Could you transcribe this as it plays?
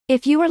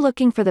If you are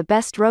looking for the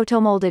best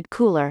rotomolded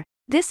cooler,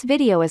 this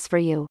video is for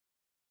you.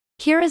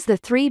 Here is the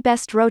 3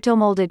 best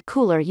rotomolded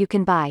cooler you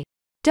can buy.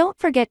 Don't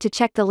forget to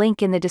check the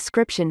link in the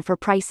description for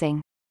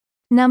pricing.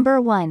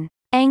 Number 1.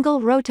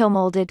 Angle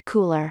Rotomolded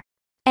Cooler.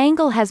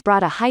 Angle has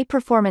brought a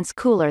high-performance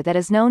cooler that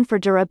is known for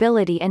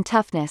durability and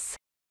toughness.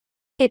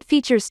 It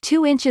features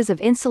 2 inches of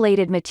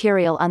insulated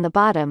material on the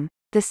bottom,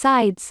 the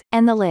sides,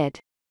 and the lid.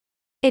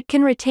 It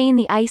can retain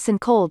the ice and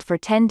cold for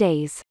 10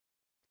 days.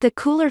 The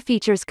cooler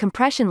features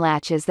compression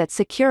latches that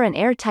secure an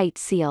airtight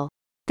seal.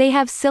 They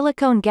have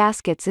silicone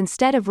gaskets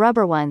instead of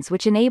rubber ones,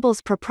 which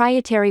enables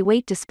proprietary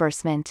weight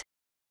disbursement.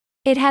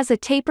 It has a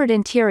tapered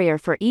interior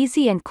for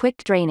easy and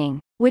quick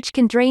draining, which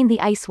can drain the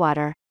ice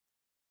water.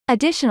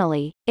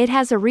 Additionally, it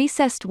has a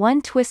recessed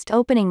one-twist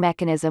opening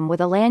mechanism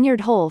with a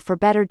lanyard hole for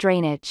better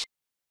drainage.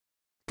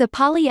 The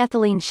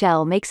polyethylene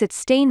shell makes it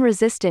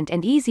stain-resistant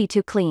and easy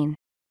to clean.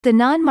 The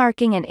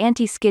non-marking and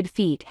anti-skid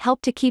feet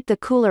help to keep the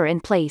cooler in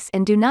place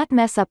and do not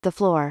mess up the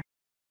floor.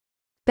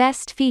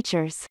 Best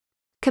features.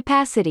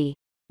 Capacity: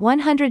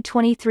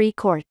 123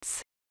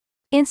 quarts.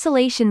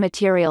 Insulation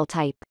material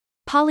type: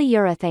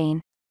 polyurethane.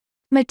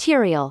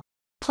 Material: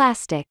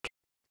 plastic.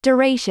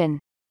 Duration: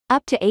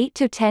 up to 8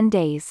 to 10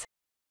 days.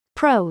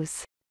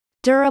 Pros: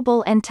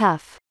 durable and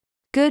tough.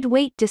 Good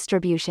weight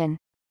distribution.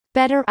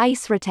 Better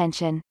ice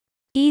retention.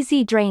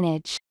 Easy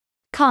drainage.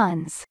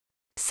 Cons: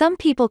 some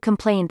people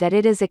complain that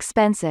it is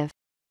expensive.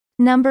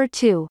 Number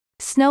 2.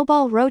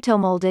 Snowball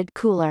Rotomolded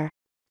Cooler.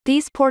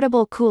 These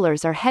portable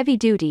coolers are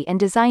heavy-duty and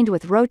designed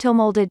with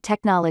rotomolded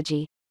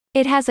technology.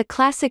 It has a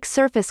classic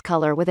surface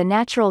color with a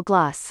natural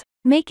gloss,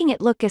 making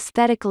it look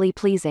aesthetically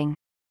pleasing.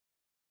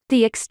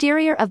 The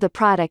exterior of the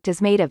product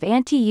is made of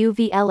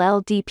anti-UV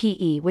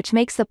LLDPE, which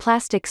makes the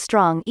plastic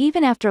strong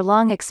even after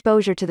long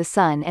exposure to the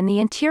sun, and the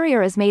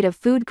interior is made of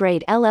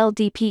food-grade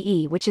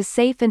LLDPE, which is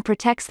safe and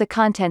protects the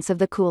contents of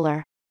the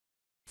cooler.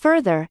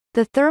 Further,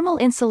 the thermal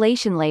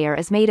insulation layer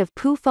is made of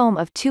PU foam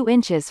of 2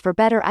 inches for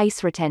better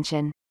ice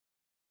retention.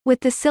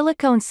 With the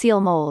silicone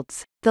seal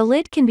molds, the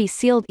lid can be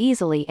sealed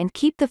easily and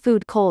keep the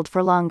food cold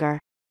for longer.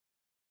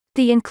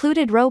 The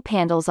included rope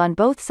handles on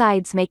both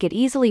sides make it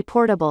easily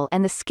portable,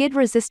 and the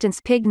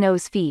skid-resistance pig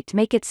nose feet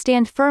make it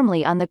stand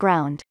firmly on the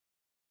ground.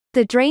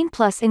 The Drain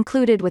Plus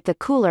included with the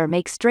cooler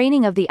makes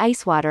draining of the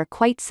ice water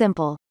quite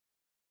simple.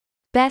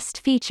 Best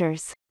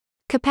features.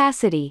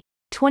 Capacity: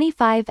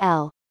 25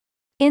 L.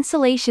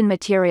 Insulation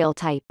material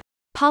type: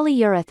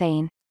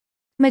 polyurethane.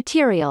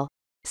 Material: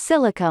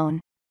 silicone.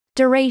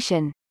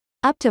 Duration: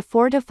 up to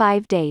 4 to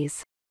 5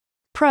 days.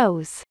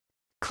 Pros: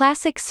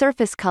 classic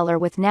surface color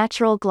with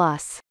natural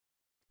gloss.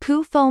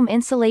 PU foam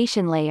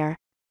insulation layer.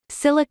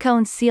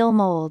 Silicone seal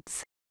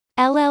molds.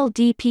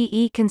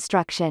 LLDPE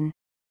construction.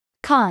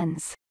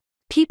 Cons: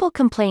 people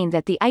complain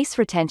that the ice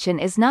retention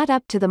is not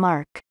up to the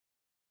mark.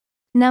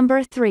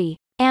 Number 3.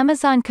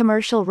 Amazon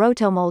Commercial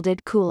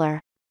Rotomolded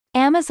Cooler.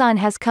 Amazon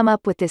has come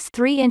up with this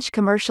 3-inch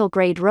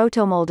commercial-grade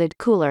rotomolded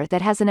cooler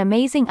that has an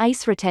amazing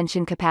ice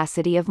retention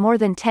capacity of more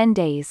than 10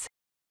 days.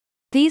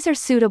 These are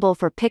suitable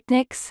for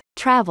picnics,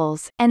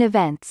 travels, and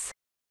events.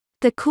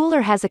 The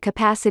cooler has a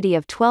capacity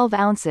of 12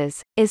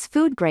 ounces, is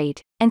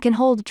food-grade, and can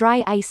hold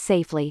dry ice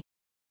safely.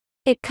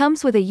 It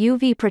comes with a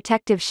UV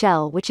protective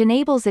shell which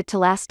enables it to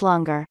last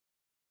longer.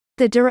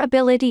 The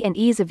durability and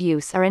ease of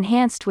use are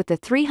enhanced with the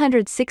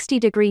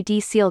 360-degree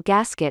D-seal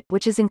gasket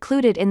which is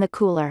included in the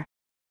cooler.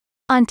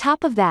 On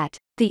top of that,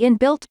 the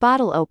inbuilt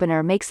bottle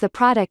opener makes the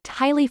product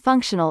highly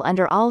functional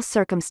under all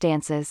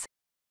circumstances.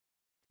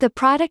 The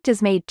product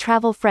is made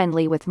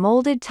travel-friendly with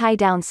molded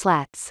tie-down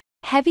slats,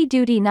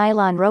 heavy-duty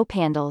nylon rope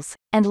handles,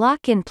 and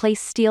lock-in-place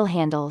steel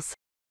handles.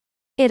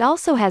 It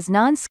also has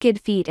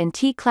non-skid feet and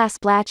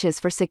T-clasp latches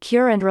for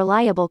secure and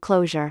reliable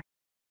closure.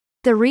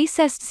 The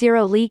recessed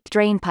zero-leak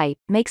drain pipe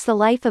makes the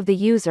life of the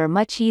user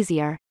much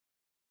easier.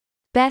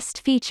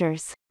 Best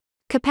features.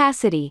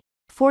 Capacity: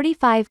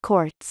 45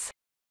 quarts.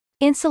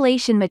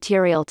 Insulation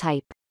material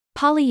type: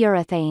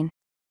 polyurethane.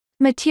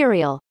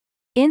 Material: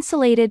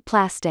 insulated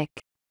plastic.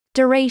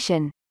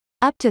 Duration: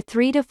 up to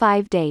 3 to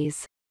 5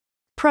 days.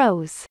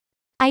 Pros: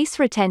 ice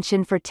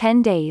retention for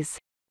 10 days.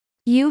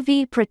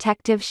 UV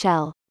protective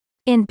shell.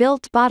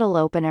 Inbuilt bottle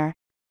opener.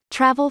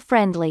 Travel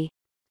friendly.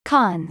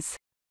 Cons: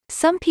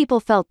 some people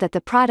felt that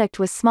the product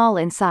was small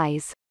in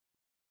size.